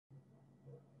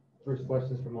First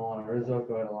question is from Alana Rizzo.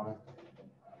 Go ahead, Alana.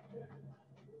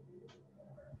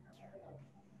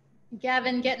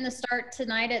 Gavin, getting the start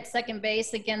tonight at second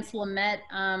base against Lamette.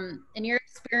 In your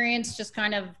experience, just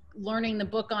kind of learning the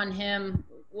book on him,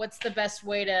 what's the best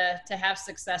way to have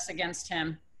success against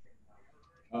him?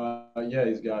 Yeah,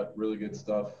 he's got really good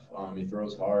stuff. He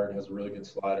throws hard, has a really good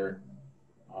slider.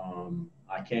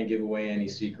 I can't give away any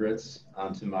secrets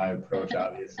onto my approach,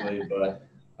 obviously, but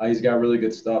he's got really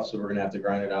good stuff. So we're gonna have to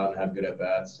grind it out and have good at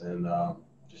bats and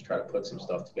just try to put some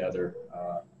stuff together.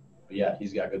 But yeah,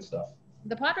 he's got good stuff.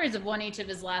 The Padres have won each of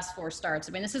his last 4 starts.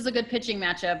 I mean, this is a good pitching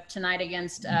matchup tonight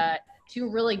against 2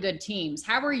 really good teams.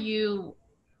 How are you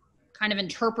kind of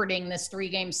interpreting this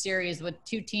 3-game series with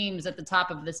 2 teams at the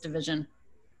top of this division?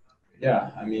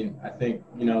 Yeah, I mean, I think,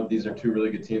 these are 2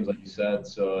 really good teams, like you said,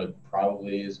 so it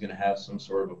probably is going to have some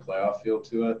sort of a playoff feel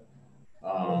to it.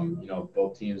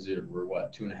 Both teams were,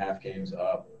 2.5 games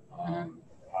up.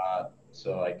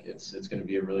 So, it's going to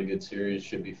be a really good series,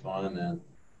 should be fun, and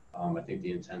I think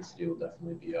the intensity will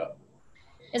definitely be up.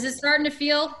 Is it starting to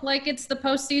feel like it's the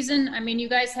postseason? I mean, you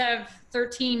guys have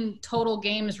 13 total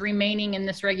games remaining in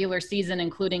this regular season,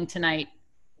 including tonight.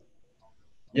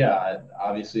 Yeah,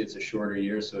 obviously it's a shorter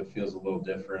year, so it feels a little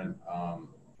different.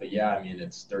 But yeah, I mean,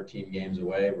 it's 13 games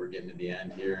away. We're getting to the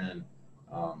end here, and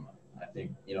I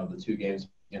think, the 2 games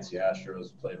against the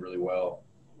Astros played really well.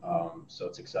 So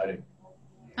it's exciting.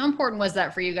 How important was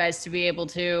that for you guys to be able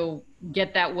to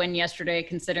get that win yesterday,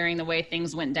 considering the way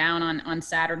things went down on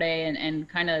Saturday and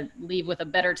kind of leave with a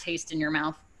better taste in your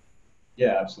mouth?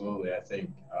 Yeah, absolutely. I think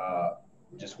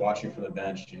just watching from the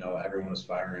bench, everyone was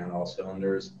firing on all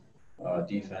cylinders.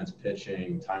 Defense,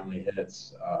 pitching, timely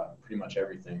hits, pretty much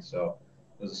everything. So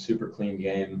it was a super clean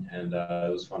game, and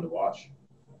it was fun to watch.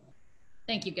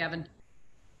 Thank you, Gavin.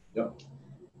 Yep.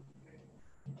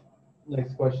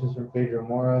 Next question is from Pedro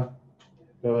Mora.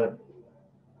 Go ahead.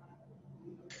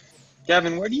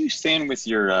 Gavin, where do you stand with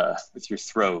your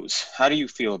throws? How do you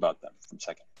feel about them from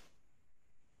second?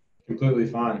 Completely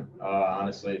fine.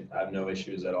 Honestly, I have no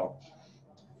issues at all.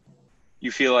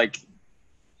 You feel like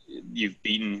you've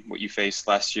beaten what you faced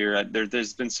last year?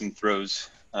 There's been some throws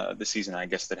this season, I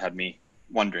guess, that had me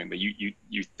wondering, but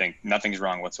you think nothing's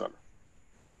wrong whatsoever?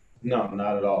 No,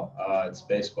 not at all. It's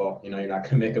baseball. You're not going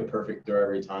to make a perfect throw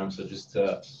every time. So just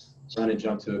to trying to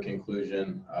jump to a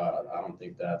conclusion, I don't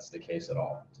think that's the case at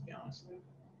all, to be honest.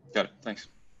 Got it. Thanks.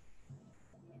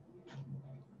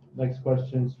 Next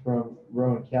question's from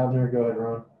Rowan Kavner. Go ahead,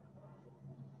 Rowan.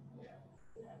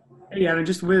 Hey, Gavin,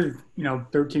 just with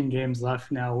 13 games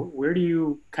left now, where do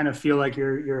you kind of feel like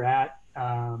you're at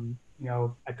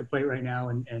at the plate right now,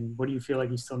 and what do you feel like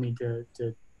you still need to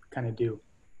kind of do?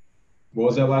 What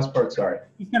was that last part? Sorry.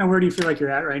 Kind of where do you feel like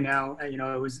you're at right now?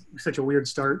 It was such a weird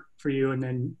start for you, and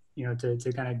then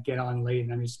to kind of get on late.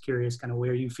 And I'm just curious, kind of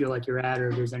where you feel like you're at, or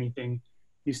if there's anything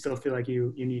you still feel like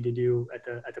you need to do at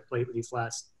the plate with these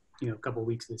last couple of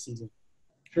weeks of the season.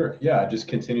 Sure. Yeah, just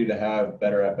continue to have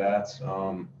better at bats.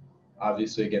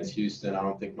 Obviously against Houston, I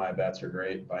don't think my bats are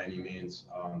great by any means.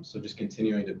 So just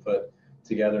continuing to put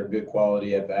together good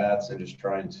quality at bats and just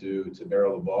trying to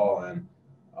barrel the ball. And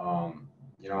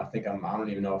I think I don't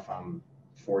even know if I'm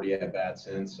 40 at bats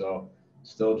in. So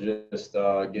still just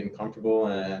getting comfortable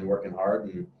and working hard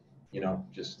and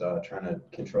just trying to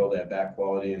control that bat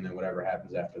quality, and then whatever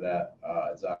happens after that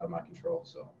is out of my control.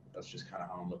 So that's just kind of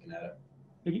how I'm looking at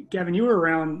it. Gavin, you were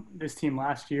around this team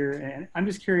last year, and I'm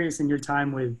just curious in your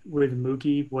time with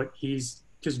Mookie, what he's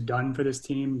just done for this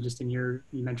team, just in you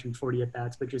mentioned 40 at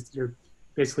bats, but just your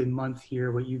basically month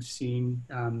here, what you've seen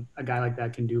a guy like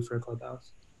that can do for a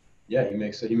clubhouse. Yeah, he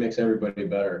makes everybody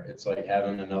better. It's like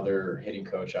having another hitting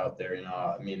coach out there.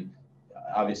 I mean,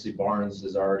 obviously Barnes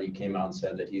has already came out and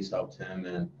said that he's helped him,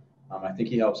 and I think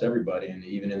he helps everybody. And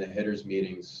even in the hitters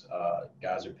meetings,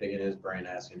 guys are picking his brain,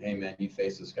 asking, "Hey man, you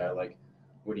face this guy, like,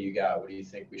 what do you got? What do you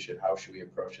think how should we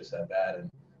approach this at bat?"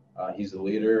 And he's a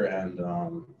leader,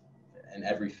 and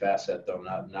every facet though,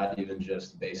 not even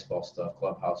just baseball stuff,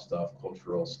 clubhouse stuff,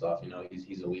 cultural stuff.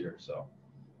 He's a leader. So.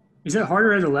 Is it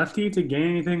harder as a lefty to gain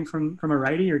anything from a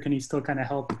righty, or can he still kind of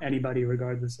help anybody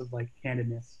regardless of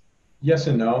handedness? Yes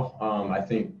and no. I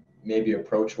think maybe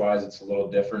approach-wise it's a little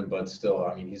different, but still,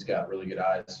 I mean, he's got really good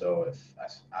eyes. So if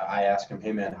I ask him,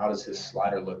 "Hey man, how does his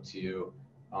slider look to you?"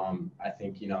 I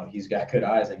think he's got good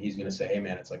eyes, and he's going to say, "Hey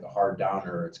man, it's like a hard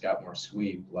downer. It's got more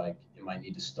sweep. Like it might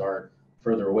need to start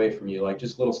further away from you." Like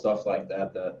just little stuff like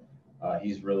that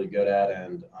he's really good at,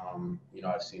 and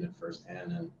I've seen it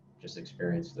firsthand and just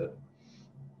experienced it.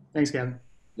 Thanks, Gavin.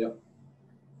 Yep.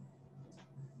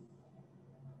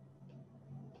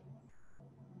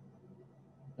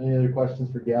 Any other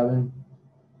questions for Gavin?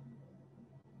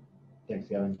 Thanks,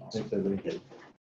 Gavin. Thanks, everybody.